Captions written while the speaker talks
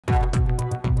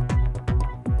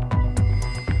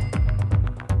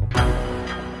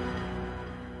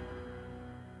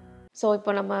So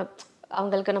இப்போ நம்ம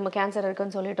அவங்களுக்கு நம்ம கேன்சர்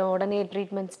இருக்குன்னு சொல்லிட்டோம். உடனே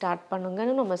ட்ரீட்மெண்ட் ஸ்டார்ட்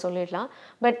பண்ணுங்கன்னு நம்ம சொல்லிடலாம்.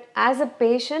 பட் ஆஸ் அ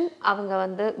பேஷண்ட் அவங்க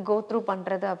வந்து கோ த்ரூ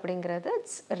பண்றது அப்படிங்கிறது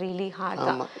இட்ஸ் ரியலி ஹார்ட்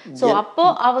தான். ஆமா. ஸோ அப்போ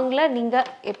அவங்கள நீங்க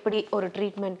எப்படி ஒரு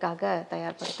ட்ரீட்மெண்ட்காக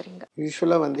தயார்படுத்துறீங்க?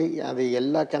 யூசுவலா வந்து அது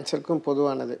எல்லா கேன்சருக்கும்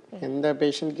பொதுவானது. எந்த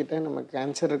பேஷண்ட் கிட்ட நம்ம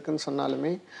கேன்சர் இருக்குன்னு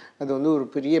சொன்னாலுமே, அது வந்து ஒரு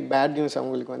பெரிய பேட் நியூஸ்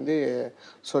அவங்களுக்கு வந்து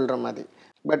சொல்ற மாதிரி.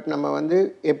 பட் நம்ம வந்து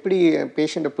எப்படி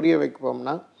பேஷண்ட்ட புரிய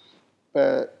வைப்போம்னா, இப்போ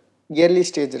இயர்லி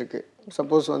ஸ்டேஜ் இருக்கு.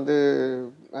 சப்போஸ் வந்து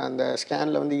அந்த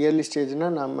ஸ்கேன்ல வந்து இயர்லி ஸ்டேஜ்னா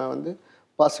நம்ம வந்து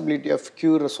பாசிபிலிட்டி ஆஃப்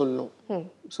க்யூரை சொல்லணும்.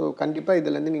 ஸோ கண்டிப்பாக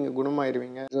இதுலேருந்து நீங்கள்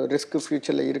குணமாயிருவீங்க, ரிஸ்க்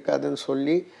ஃப்யூச்சரில் இருக்காதுன்னு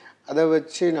சொல்லி அதை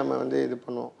வச்சு நம்ம வந்து இது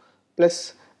பண்ணுவோம். ப்ளஸ்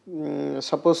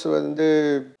சப்போஸ் வந்து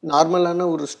நார்மலான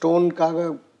ஒரு ஸ்டோனுக்காக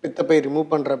பித்தப்பை ரிமூவ்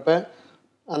பண்ணுறப்ப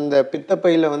அந்த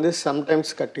பித்தப்பையில் வந்து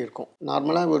சம்டைம்ஸ் கட்டியிருக்கும்.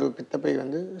 நார்மலாக ஒரு பித்தப்பை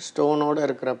வந்து ஸ்டோனோடு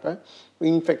இருக்கிறப்ப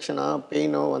இன்ஃபெக்ஷனோ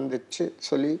பெயினோ வந்துச்சு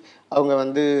சொல்லி அவங்க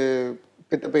வந்து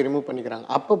பித்தப்பை ரிமூவ் பண்ணிக்கிறாங்க.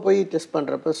 அப்போ போய் டெஸ்ட்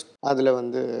பண்ணுறப்ப அதில்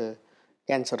வந்து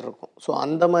கேன்சர் இருக்கும். ஸோ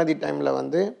அந்த மாதிரி டைமில்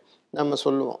வந்து நம்ம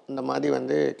சொல்லுவோம், இந்த மாதிரி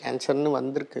வந்து கேன்சர்னு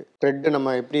வந்திருக்கு, ஸ்ப்ரெட்டு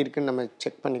நம்ம எப்படி இருக்குன்னு நம்ம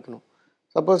செக் பண்ணிக்கணும்.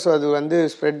 சப்போஸ் அது வந்து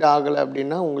ஸ்ப்ரெட் ஆகலை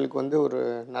அப்படின்னா உங்களுக்கு வந்து ஒரு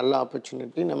நல்ல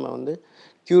ஆப்பர்ச்சுனிட்டி, நம்ம வந்து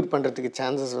க்யூர் பண்ணுறதுக்கு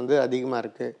சான்சஸ் வந்து அதிகமாக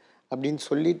இருக்குது அப்படின்னு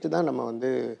சொல்லிட்டு தான் நம்ம வந்து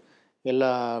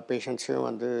எல்லா பேஷண்ட்ஸையும்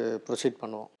வந்து ப்ரொசீட்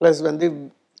பண்ணுவோம். ப்ளஸ் வந்து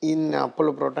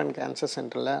அப்போலோ புரோட்டான் கேன்சர்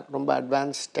சென்டரில் ரொம்ப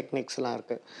அட்வான்ஸ் டெக்னிக்ஸ்லாம்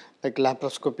இருக்குது. லைக்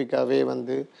லேப்ரோஸ்கோப்பிக்காகவே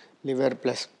வந்து லிவர்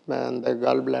ப்ளஸ் அந்த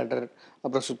கால் பிளாடர்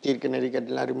அப்புறம் சுற்றி இருக்க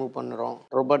நெறிக்கட்டெலாம் ரிமூவ் பண்ணுறோம்.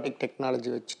 ரொபாட்டிக்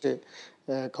டெக்னாலஜி வச்சுட்டு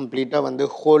கம்ப்ளீட்டாக வந்து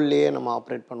ஹோல்லையே நம்ம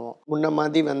ஆப்ரேட் பண்ணுவோம். முன்ன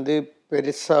மாதிரி வந்து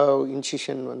பெருசாக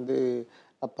இன்சிஷன் வந்து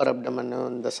அப்பர் அப்டமன்னு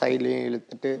இந்த சைட்லேயும்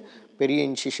இழுத்துட்டு பெரிய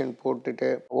இன்சிஷன் போட்டுட்டு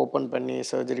ஓப்பன் பண்ணி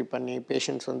சர்ஜரி பண்ணி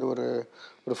பேஷண்ட்ஸ் வந்து ஒரு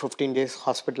 15 days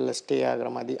ஹாஸ்பிட்டலில் ஸ்டே ஆகிற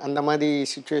மாதிரி அந்த மாதிரி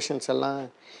சுச்சுவேஷன்ஸ் எல்லாம்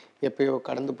எப்போயோ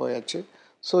கடந்து போயாச்சு.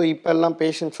 ஸோ இப்போல்லாம்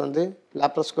பேஷண்ட்ஸ் வந்து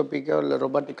லேப்ரோஸ்கோப்பிக்கோ இல்லை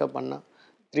ரொபாட்டிக்கோ பண்ணால்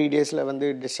 3 daysல வந்து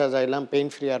டிஸ்சார்ஜ் ஆகிடலாம்,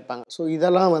 பெயின் ஃப்ரீயாக இருப்பாங்க. ஸோ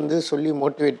இதெல்லாம் வந்து சொல்லி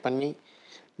மோட்டிவேட் பண்ணி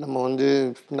நம்ம வந்து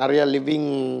நிறையா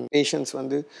லிவிங் பேஷண்ட்ஸ்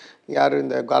வந்து யார்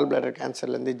இந்த கால் பிளாடர்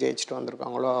கேன்சர்லேருந்து ஜெயிச்சுட்டு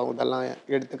வந்திருக்காங்களோ அதெல்லாம்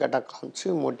எடுத்துக்காட்டாக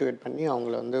காமிச்சு மோட்டிவேட் பண்ணி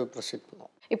அவங்கள வந்து ப்ரொசீட் பண்ணுவோம்.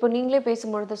 இப்போ நீங்களே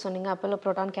பேசும்பொழுது சொன்னீங்க, அப்போலோ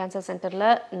புரோட்டான் கேன்சர் சென்டரில்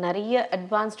நிறைய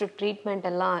அட்வான்ஸ்டு ட்ரீட்மெண்ட்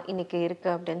எல்லாம் இன்னைக்கு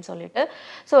இருக்குது அப்படின்னு சொல்லிட்டு.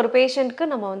 ஸோ ஒரு பேஷண்ட்க்கு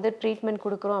நம்ம வந்து ட்ரீட்மெண்ட்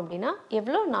கொடுக்குறோம் அப்படின்னா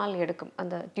எவ்வளோ நாள் எடுக்கும்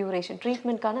அந்த டியூரேஷன்,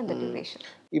 ட்ரீட்மெண்ட்கான அந்த டியூரேஷன்?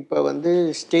 இப்போ வந்து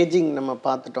ஸ்டேஜிங் நம்ம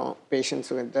பார்த்துட்டோம்.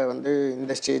 பேஷண்ட்ஸ் வந்து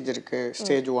இந்த ஸ்டேஜ் இருக்குது,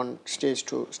 ஸ்டேஜ் 1, ஸ்டேஜ்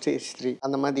 2, ஸ்டேஜ் 3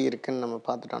 அந்த மாதிரி இருக்குதுன்னு நம்ம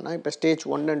பார்த்துட்டோம்னா, இப்போ ஸ்டேஜ்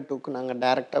 1 and 2க்கு நாங்கள்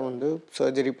டேரெக்டாக வந்து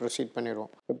சர்ஜரி ப்ரொசீட்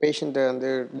பண்ணிடுவோம். இப்போ பேஷண்ட்டை வந்து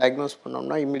டயக்னோஸ்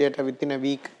பண்ணோம்னா இம்மிடியேட்டாக வித்தின் அ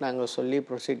வீக் நாங்கள் சொல்லி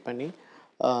ப்ரொசீட் பண்ணி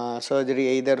surgery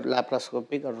either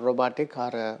laparoscopic R robotic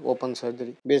R open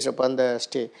surgery paste அப்போ அந்த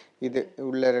இது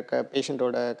உள்ளே இருக்க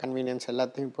பேஷண்ட்டோட கன்வீனியன்ஸ்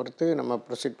எல்லாத்தையும் பொறுத்து நம்ம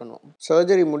ப்ரொசீட் பண்ணுவோம்.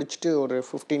 சர்ஜரி முடிச்சுட்டு ஒரு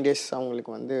 15 days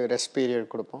அவங்களுக்கு வந்து ரெஸ்ட்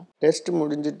பீரியட் கொடுப்போம். ரெஸ்ட்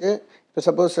முடிஞ்சுட்டு இப்போ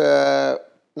சப்போஸ்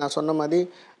நான் சொன்ன மாதிரி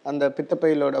அந்த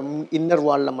பித்தப்பையிலோட இன்னர்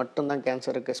வாலில் மட்டும்தான்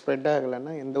கேன்சர் இருக்குது, ஸ்ப்ரெட்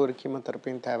ஆகலைன்னா எந்த ஒரு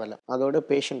கீமோதெரப்பியும் தேவையில்லை. அதோட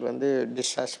பேஷண்ட் வந்து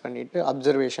டிஸ்சார்ஜ் பண்ணிவிட்டு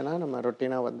அப்சர்வேஷனாக நம்ம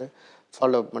ரொட்டீனாக வந்து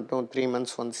ஃபாலோ அப் மட்டும் 3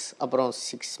 months ஒன்ஸ், அப்புறம்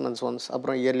 6 months ஒன்ஸ்,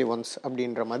 அப்புறம் இயர்லி ஒன்ஸ்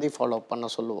அப்படின்ற மாதிரி ஃபாலோ அப் பண்ண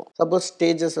சொல்லுவோம். சப்போஸ்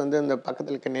ஸ்டேஜஸ் வந்து அந்த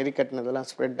பக்கத்தில் இருக்க நெறி கட்டினதெல்லாம்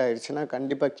ஸ்ப்ரெட் ஆயிடுச்சுன்னா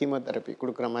கண்டிப்பாக கீமோதெரப்பி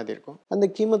கொடுக்குற மாதிரி இருக்கும். அந்த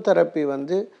கீமோதெரப்பி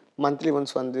வந்து மந்த்லி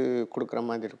ஒன்ஸ் வந்து கொடுக்குற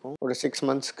மாதிரி இருக்கும். ஒரு 6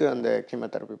 monthsக்கு அந்த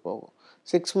கீமோதெரப்பி போகும்.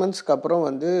 6 monthsக்கு அப்புறம்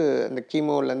வந்து அந்த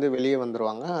கீமோலேருந்து வெளியே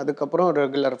வந்துடுவாங்க. அதுக்கப்புறம்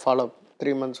regular follow up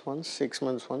 3 months once, 6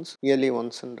 months once, yearly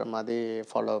ஒன்ஸ்ன்ற மாதிரி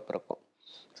ஃபாலோ அப் இருக்கும்.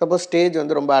 சப்போஸ் ஸ்டேஜ்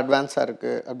வந்து ரொம்ப அட்வான்ஸாக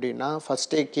இருக்குது அப்படின்னா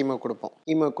ஃபஸ்ட்டே கீமோ கொடுப்போம்.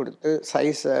 கீமோ கொடுத்து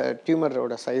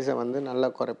டியூமரோட சைஸை வந்து நல்லா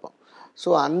குறைப்போம். ஸோ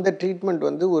அந்த ட்ரீட்மெண்ட்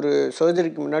வந்து ஒரு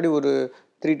சர்ஜரிக்கு முன்னாடி ஒரு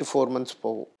 3 to 4 months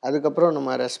போகும். அதுக்கப்புறம்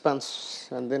நம்ம ரெஸ்பான்ஸ்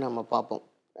வந்து நம்ம பார்ப்போம்.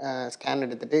 ஸ்கேன்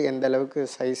எடுத்துகிட்டு எந்த அளவுக்கு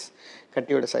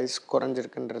கட்டியோட சைஸ்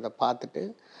குறைஞ்சிருக்குன்றதை பார்த்துட்டு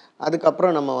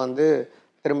அதுக்கப்புறம் நம்ம வந்து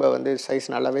திரும்ப வந்து சைஸ்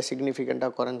நல்லாவே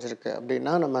சிக்னிஃபிகண்ட்டாக குறைஞ்சிருக்கு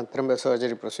அப்படின்னா நம்ம திரும்ப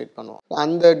சர்ஜரி ப்ரொசீட் பண்ணுவோம்.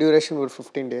 அந்த டியூரேஷன் ஒரு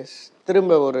 15 days,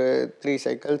 திரும்ப ஒரு 3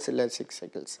 cycles இல்லை 6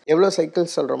 cycles. எவ்வளோ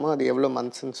சைக்கிள்ஸ் சொல்கிறோமோ அது எவ்வளோ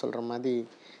மந்த்ஸ்ன்னு சொல்கிற மாதிரி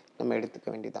நம்ம எடுத்துக்க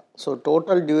வேண்டியதான். ஸோ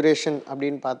டோட்டல் டியூரேஷன்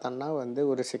அப்படின்னு பார்த்தோம்னா வந்து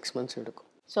ஒரு 6 months எடுக்கும்.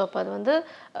 ஸோ அப்போ அது வந்து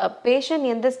பேஷண்ட்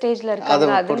எந்த ஸ்டேஜில் இருக்காங்க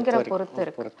அப்படிங்கிற பொறுத்து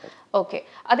இருக்கு. ஓகே.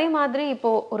 அதே மாதிரி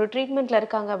இப்போது ஒரு ட்ரீட்மெண்ட்டில்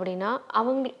இருக்காங்க அப்படின்னா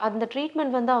அந்த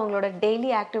ட்ரீட்மெண்ட் வந்து அவங்களோட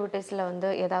டெய்லி ஆக்டிவிட்டீஸில் வந்து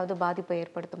ஏதாவது பாதிப்பை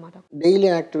ஏற்படுத்த மாட்டோம்? டெய்லி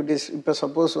ஆக்டிவிட்டீஸ் இப்போ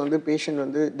சப்போஸ் வந்து பேஷண்ட்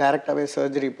வந்து டைரெக்டாகவே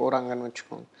சர்ஜரி போகிறாங்கன்னு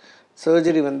வச்சுக்கோங்க.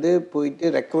 சர்ஜரி வந்து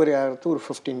போயிட்டு ரெக்கவரி ஆகிறது ஒரு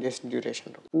 15 days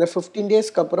டியூரேஷன் இருக்கும். இந்த 15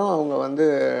 daysக்கு அப்புறம் அவங்க வந்து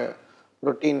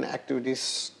ரொட்டீன் ஆக்டிவிட்டீஸ்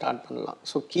ஸ்டார்ட் பண்ணலாம்.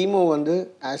 ஸோ கீமோ வந்து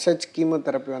ஆஸ்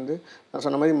கீமோதெரப்பி வந்து நான்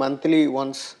சொன்ன மாதிரி monthly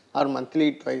once R monthly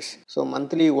twice. So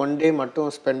monthly 1 day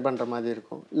மட்டும் ஸ்பெண்ட் பண்ணுற மாதிரி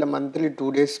இருக்கும், இல்லை மந்த்லி 2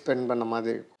 days ஸ்பெண்ட் பண்ண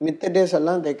மாதிரி இருக்கும். மித்த டேஸ்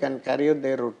எல்லாம் they can carry out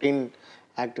there routine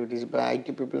activities. இப்போ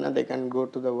ID பீப்புள்னால் they can go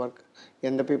to the work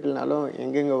எந்த பீப்புள்னாலும்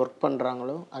எங்கெங்கே ஒர்க்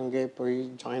பண்ணுறாங்களோ அங்கே போய்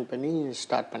ஜாயின் பண்ணி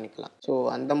ஸ்டார்ட் பண்ணிக்கலாம். ஸோ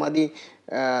அந்த மாதிரி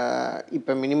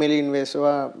இப்போ மினிமலி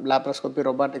இன்வேசிவாக லாப்ரோஸ்கோப்பி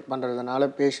ரொபாட்டிக் பண்ணுறதுனால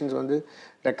பேஷண்ட்ஸ் வந்து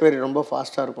ரெக்கவரி ரொம்ப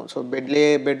ஃபாஸ்ட்டாக இருக்கும். ஸோ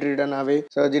பெட் ரிடனாகவே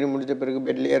சர்ஜரி முடிஞ்ச பிறகு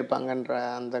பெட்லேயே இருப்பாங்கன்ற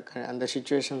அந்த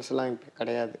சுச்சுவேஷன்ஸ்லாம் இப்போ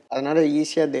கிடையாது. அதனால்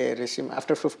ஈஸியாக தே resume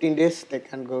after 15 days they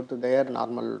can go to their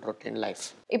normal routine life.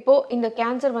 இப்போது இந்த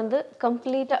கேன்சர் வந்து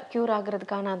கம்ப்ளீட்டாக க்யூர்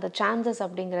ஆகிறதுக்கான அந்த சான்சஸ்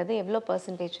அப்படிங்கிறது எவ்வளோ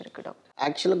பர்சன்டேஜ் இருக்குது டாக்டர்?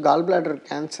 ஆக்சுவலாக கால் பிளாடர்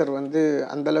கேன்சர் வந்து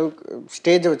அந்தளவுக்கு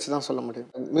ஸ்டேஜை வச்சு தான் சொல்ல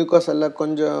முடியும். மியூக்கோசெல்ல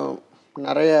கொஞ்சம்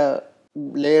நிறைய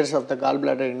layers of the gall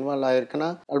bladder involve ஆகிருக்குன்னா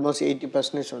almost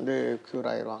 80% வந்து க்யூர்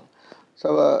ஆகிடுவாங்க. ஸோ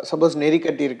சப்போஸ் நெறி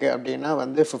கட்டி இருக்குது அப்படின்னா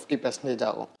வந்து 50%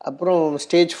 ஆகும். அப்புறம்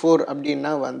ஸ்டேஜ் 4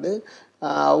 அப்படின்னா வந்து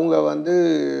அவங்க வந்து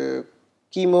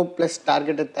கீமோ ப்ளஸ்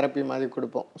டார்கெட்டட் தெரப்பி மாதிரி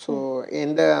கொடுப்போம். ஸோ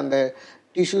அந்த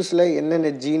டிஷ்யூஸில்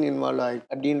என்னென்ன ஜீன் இன்வால்வ் ஆகி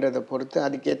அப்படின்றத பொறுத்து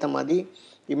அதுக்கேற்ற மாதிரி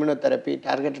இம்யூனோதெரப்பி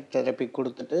டார்கெட்டட் தெரப்பி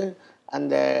கொடுத்துட்டு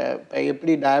அந்த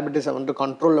எப்படி டயபெட்டிஸை வந்து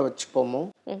கண்ட்ரோலில் வச்சுப்போமோ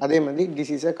அதே மாதிரி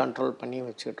டிசீஸை கண்ட்ரோல் பண்ணி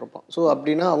வச்சுக்கிட்டு இருப்போம். ஸோ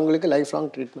அப்படின்னா அவங்களுக்கு லைஃப் லாங்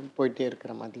ட்ரீட்மெண்ட் போயிட்டே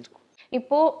இருக்கிற மாதிரி இருக்கும்.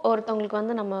 இப்போது ஒருத்தவங்களுக்கு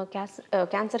வந்து நம்ம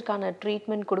கேன்சருக்கான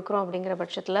ட்ரீட்மெண்ட் கொடுக்குறோம் அப்படிங்கிற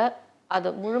பட்சத்தில் அது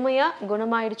முழுமையாக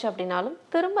குணமாயிடுச்சு அப்படின்னாலும்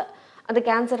திரும்ப அந்த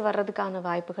கேன்சர் வர்றதுக்கான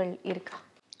வாய்ப்புகள் இருக்கா?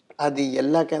 அது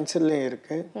எல்லா கேன்சர்லேயும்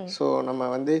இருக்குது. ஸோ நம்ம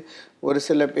வந்து ஒரு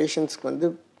சில பேஷண்ட்ஸ்க்கு வந்து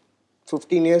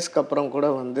 15 yearsக்கு அப்புறம் கூட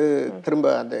வந்து திரும்ப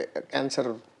அது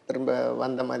கேன்சர் திரும்ப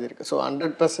வந்த மாதிரி இருக்குது. ஸோ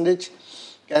 100%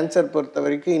 கேன்சர் பொறுத்த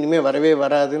வரைக்கும் இனிமேல் வரவே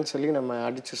வராதுன்னு சொல்லி நம்ம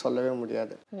அடித்து சொல்லவே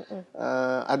முடியாது.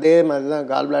 அதே மாதிரி தான்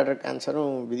கால் பிளாடர்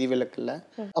கேன்சரும் விதிவிலக்கு இல்லை.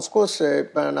 அஃப்கோர்ஸ்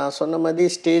இப்போ நான் சொன்ன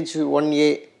மாதிரி ஸ்டேஜ் 1A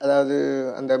அதாவது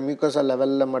அந்த மியூக்கோசா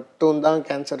லெவலில் மட்டும்தான்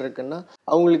கேன்சர் இருக்குன்னா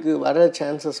அவங்களுக்கு வர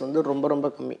சான்சஸ் வந்து ரொம்ப ரொம்ப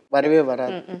கம்மி, வரவே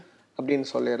வராது அப்படின்னு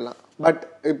சொல்லிடலாம். பட்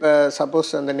இப்போ சப்போஸ்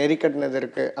அந்த நெறி கட்டினது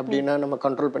இருக்குது அப்படின்னா நம்ம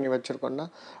கண்ட்ரோல் பண்ணி வச்சுருக்கோம்னா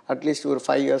அட்லீஸ்ட் ஒரு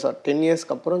 5 years or 10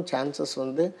 yearsக்கு அப்புறம் சான்சஸ்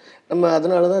வந்து நம்ம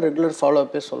அதனால தான் ரெகுலர்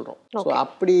ஃபாலோஅப்பே சொல்கிறோம். ஸோ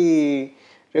அப்படி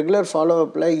ரெகுலர்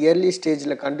ஃபாலோஅப்பில் இயர்லி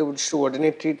ஸ்டேஜில் கண்டுபிடிச்சிட்டு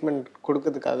உடனே ட்ரீட்மெண்ட்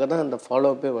கொடுக்கறதுக்காக தான் அந்த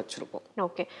ஃபாலோஅப்பே வச்சுருக்கோம்.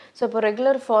 ஓகே. ஸோ இப்போ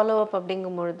ரெகுலர் ஃபாலோஅப்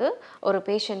அப்படிங்கும்பொழுது ஒரு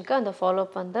பேஷண்ட்க்கு அந்த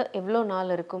ஃபாலோஅப் வந்து எவ்வளோ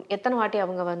நாள் இருக்கும், எத்தனை வாட்டி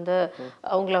அவங்க வந்து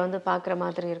அவங்கள வந்து பார்க்குற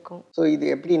மாதிரி இருக்கும்? ஸோ இது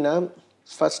எப்படின்னா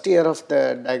first year of the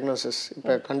diagnosis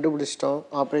இப்போ கண்டுபிடிச்சிட்டோம்,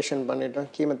 ஆப்ரேஷன் பண்ணிட்டோம்,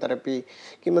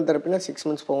 கீமோதெரப்பினா 6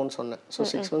 months போகும்னு சொன்னேன். ஸோ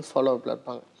 6 months ஃபாலோஅப்பில்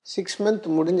இருப்பாங்க. 6 months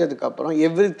முடிஞ்சதுக்கப்புறம்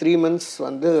எவ்ரி 3 months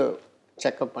வந்து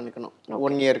செக்அப் பண்ணிக்கணும்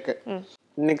 1 yearக்கு.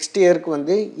 நெக்ஸ்ட் இயருக்கு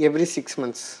வந்து எவ்ரி 6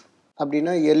 months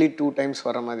அப்படின்னா இயர்லி 2 times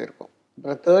வர மாதிரி இருக்கும்.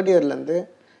 அப்புறம் தேர்ட் இயர்லேருந்து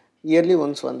இயர்லி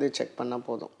ஒன்ஸ் வந்து செக் பண்ணால்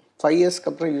போதும். 5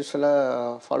 yearsக்கு அப்புறம்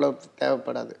யூஸ்வலாக ஃபாலோஅப்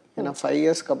தேவைப்படாது. ஏன்னா 5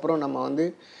 yearsக்கு அப்புறம் நம்ம வந்து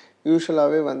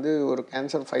யூஸ்வலாகவே வந்து ஒரு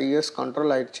கேன்சர் 5 years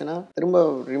கண்ட்ரோல் ஆகிடுச்சுன்னா திரும்ப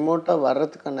ரிமோட்டாக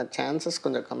வர்றதுக்கான சான்சஸ்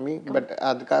கொஞ்சம் கம்மி. பட்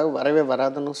அதுக்காக வரவே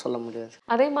வராதுன்னு சொல்ல முடியாது.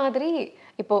 அதே மாதிரி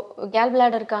இப்போது கேல்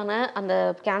பிளாடருக்கான அந்த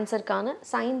கேன்சருக்கான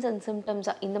சைன்ஸ் அண்ட்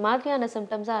சிம்டம்ஸாக இந்த மாதிரியான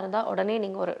சிம்டம்ஸாக இருந்தால் உடனே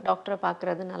நீங்கள் ஒரு டாக்டரை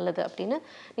பார்க்குறது நல்லது அப்படின்னு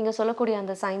நீங்கள் சொல்லக்கூடிய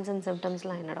அந்த சைன்ஸ் அண்ட்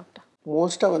சிம்டம்ஸ்லாம் என்ன டாக்டர்?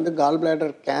 மோஸ்ட்டாக வந்து கால்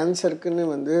பிளாடர் கேன்சருக்குன்னு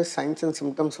வந்து சைன்ஸ் அண்ட்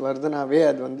சிம்டம்ஸ் வருதுனாவே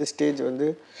அது வந்து ஸ்டேஜ் வந்து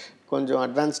கொஞ்சம்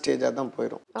அட்வான்ஸ் ஸ்டேஜாக தான்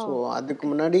போயிடும். ஸோ அதுக்கு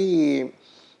முன்னாடி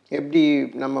எப்படி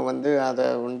நம்ம வந்து அதை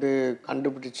வந்து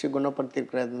கண்டுபிடிச்சி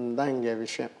குணப்படுத்திருக்கிறதுன்னு தான் இங்கே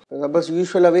விஷயம். சப்போஸ்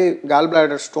யூஸ்வலாகவே கால்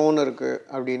பிளாடர் ஸ்டோன் இருக்குது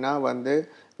அப்படின்னா வந்து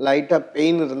லைட்டாக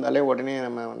பெயின் இருந்தாலே உடனே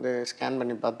நம்ம வந்து ஸ்கேன்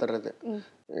பண்ணி பார்த்துடுறது.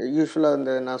 யூஸ்வலாக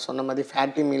இந்த நான் சொன்ன மாதிரி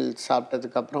ஃபேட்டி மீல்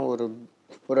சாப்பிட்டதுக்கப்புறம்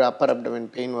ஒரு அப்பர்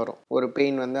அப்டமன் பெயின் வரும். ஒரு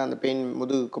பெயின் வந்து அந்த பெயின்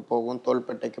முதுகுக்கு போகும்,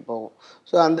 தோள்பட்டைக்கு போகும்.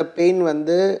 ஸோ அந்த பெயின்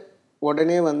வந்து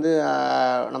உடனே வந்து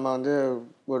நம்ம வந்து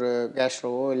ஒரு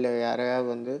கேஸ்ட்ரோவோ இல்லை யாரையாவது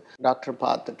வந்து டாக்டர்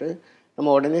பார்த்துட்டு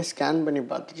நம்ம உடனே ஸ்கேன் பண்ணி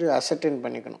பார்த்துட்டு அசர்டைன்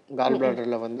பண்ணிக்கணும். கால்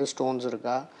பிளாடரில் வந்து ஸ்டோன்ஸ்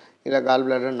இருக்கா, இல்லை கால்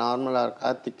பிளாடர் நார்மலாக இருக்கா,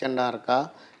 திக்கண்டாக இருக்கா,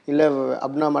 இல்லை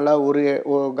அப்நார்மலாக ஒரு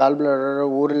கால் பிளாடர்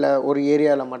ஒரு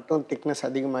ஏரியாவில் மட்டும் திக்னஸ்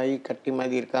அதிகமாகி கட்டி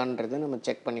மாதிரி இருக்கான்றது நம்ம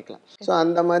செக் பண்ணிக்கலாம். ஸோ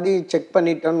அந்த மாதிரி செக்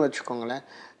பண்ணிட்டோன்னு வச்சுக்கோங்களேன்,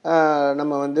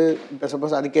 நம்ம வந்து இப்போ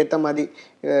சப்போஸ் அதுக்கேற்ற மாதிரி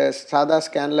சாதா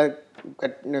ஸ்கேனில்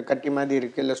கட்டி மாதிரி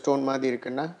இருக்குது இல்லை ஸ்டோன் மாதிரி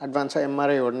இருக்குன்னா அட்வான்ஸாக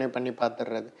எம்ஆர்ஐ உடனே பண்ணி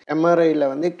பார்த்துடுறது.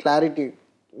 எம்ஆர்ஐயில் வந்து கிளாரிட்டி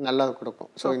நல்லா கொடுக்கும்.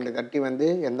 ஸோ இந்த கட்டி வந்து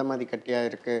எந்த மாதிரி கட்டியாக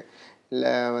இருக்குது,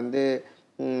 இல்லை வந்து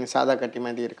சாதா கட்டி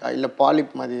மாதிரி இருக்கா, இல்லை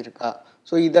பாலிப் மாதிரி இருக்கா.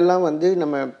 ஸோ இதெல்லாம் வந்து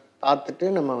நம்ம பார்த்துட்டு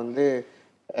நம்ம வந்து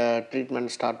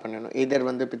ட்ரீட்மெண்ட் ஸ்டார்ட் பண்ணணும். எதர்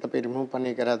வந்து பித்தப்பை ரிமூவ்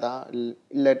பண்ணிக்கிறதா,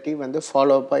 இல்லாட்டி வந்து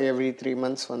ஃபாலோஅப்பாக எவ்ரி 3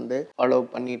 months வந்து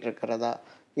ஃபாலோஅப் பண்ணிகிட்டு இருக்கிறதா,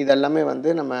 இதெல்லாமே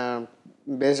வந்து நம்ம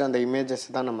பேஸ்ட் அந்த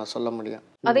இமேஜஸ் தான் நம்ம சொல்ல முடியும்.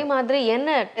 அதே மாதிரி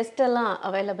என்ன டெஸ்ட் எல்லாம்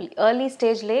அவைலபிள் ஏர்லி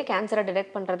ஸ்டேஜ்லேயே கேன்சரை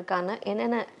டிடெக்ட் பண்ணுறதுக்கான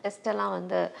என்னென்ன டெஸ்ட் எல்லாம்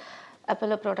வந்து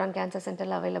அப்போலோ ப்ரோட்டான் கேன்சர்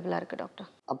சென்டரில் அவைலபிளாக இருக்குது டாக்டர்?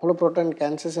 அப்போலோ ப்ரோட்டான்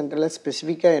கேன்சர் சென்டரில்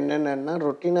ஸ்பெசிஃபிக்காக என்னென்னா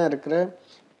ரொட்டீனாக இருக்கிற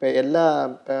இப்போ எல்லா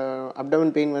இப்போ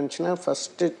அப்டமன் பெயின் வந்துச்சுன்னா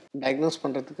ஃபஸ்ட்டு டயக்னோஸ்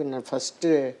பண்ணுறதுக்கு நான் ஃபஸ்ட்டு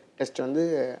டெஸ்ட் வந்து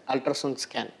அல்ட்ராசவுண்ட்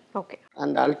ஸ்கேன். ஓகே.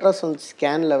 அந்த அல்ட்ராசவுண்ட்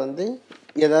ஸ்கேனில் வந்து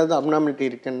ஏதாவது அப்நார்மாலிட்டி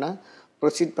இருக்குன்னா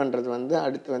ப்ரொசீட் பண்ணுறது வந்து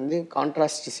அடுத்து வந்து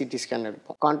கான்ட்ராஸ்ட் சிடி ஸ்கேன்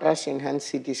எடுப்போம். கான்ட்ராஸ்ட் என்ஹான்ஸ்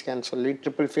சிடி ஸ்கேன் சொல்லி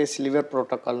ட்ரிபிள் ஃபேஸ் லிவர்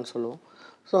ப்ரோட்டோக்கால்னு சொல்லுவோம்.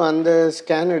 ஸோ அந்த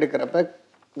ஸ்கேன் எடுக்கிறப்ப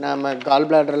நம்ம கால்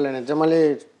பிளாடரில் நிஜமாலே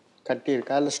கட்டி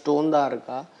இருக்கா, இல்லை ஸ்டோன் தான்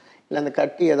இருக்கா, இல்லை அந்த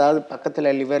கட்டி ஏதாவது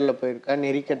பக்கத்தில் லிவரில் போயிருக்கா,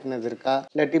 நெறி கட்டினது இருக்கா,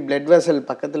 இல்லாட்டி பிளட் வெசல்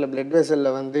பக்கத்தில் பிளட்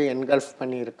வெசலில் வந்து என்கல்ஃப்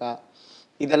பண்ணியிருக்கா,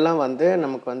 இதெல்லாம் வந்து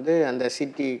நமக்கு வந்து அந்த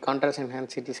சிடி கான்ட்ராஸ்ட்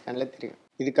என்ஹான்ஸ் சிடி ஸ்கேனில் தெரியும்.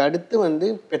 இதுக்கு அடுத்து வந்து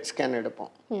பெட் ஸ்கேன்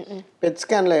எடுப்போம். பெட்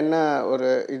ஸ்கேனில் என்ன ஒரு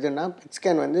இதுனா, பெட்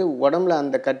ஸ்கேன் வந்து உடம்புல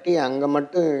அந்த கட்டி அங்கே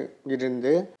மட்டும்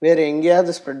இருந்து வேறு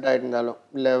எங்கேயாவது ஸ்ப்ரெட் ஆகிருந்தாலும்,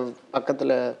 இல்லை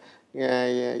பக்கத்தில்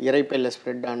இரைப்பையில்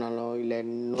ஸ்ப்ரெட் ஆனாலோ, இல்லை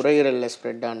நுரையீரலில்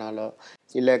ஸ்ப்ரெட் ஆனாலோ,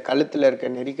 இல்லை கழுத்தில் இருக்க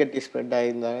நெறிக்கட்டி ஸ்ப்ரெட்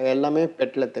ஆகியிருந்தாலும் எல்லாமே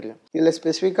பெட்டில் தெரியும். இதில்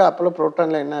ஸ்பெசிஃபிக்காக அப்போலோ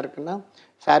ப்ரோட்டானில் என்ன இருக்குன்னா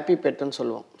ஃபேப்பி பெட்டுன்னு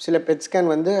சொல்லுவோம். சில பெட்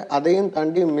ஸ்கேன் வந்து அதையும்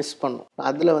தாண்டி மிஸ் பண்ணும்.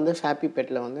 அதில் வந்து ஃபேப்பி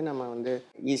பெட்டில் வந்து நம்ம வந்து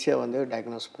ஈஸியாக வந்து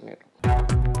டயக்னோஸ் பண்ணிடுறோம்.